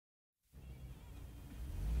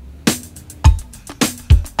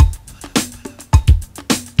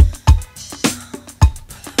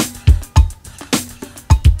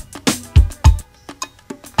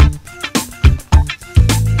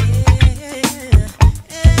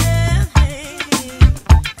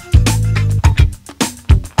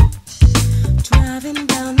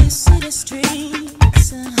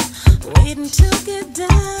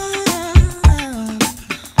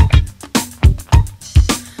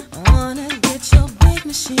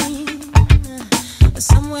machine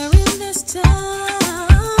somewhere in this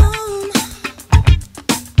town.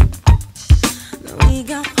 We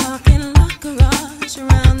got parking lot garage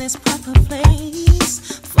around this proper place.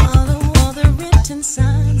 Follow all the written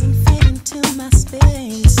signs and fit into my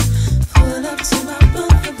space. Pull up to my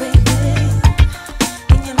bumper, baby,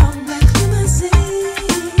 in your long black limousine.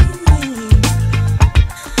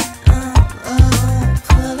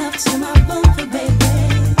 Pull up to my bumper, baby,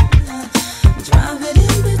 drive it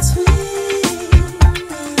in between.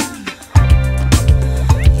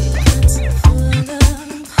 You got to pull up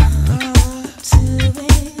to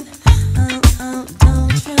it.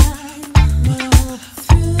 Don't try, roll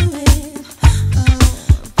through it.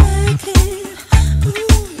 Back it,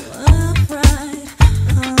 upright.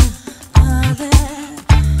 All that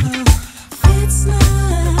fits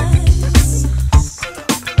nice.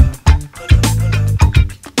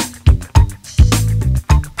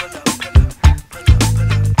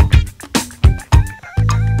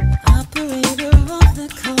 Operator of the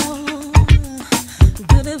call,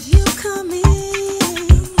 good of you come in.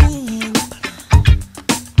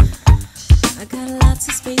 I got lots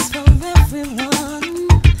of space for everyone.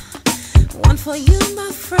 One for you,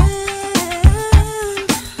 my friend.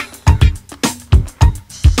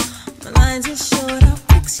 My lines are short, I'll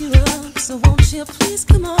fix you up. So won't you please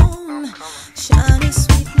come on? Shiny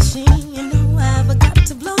sweet machine, you know I've got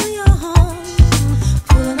to blow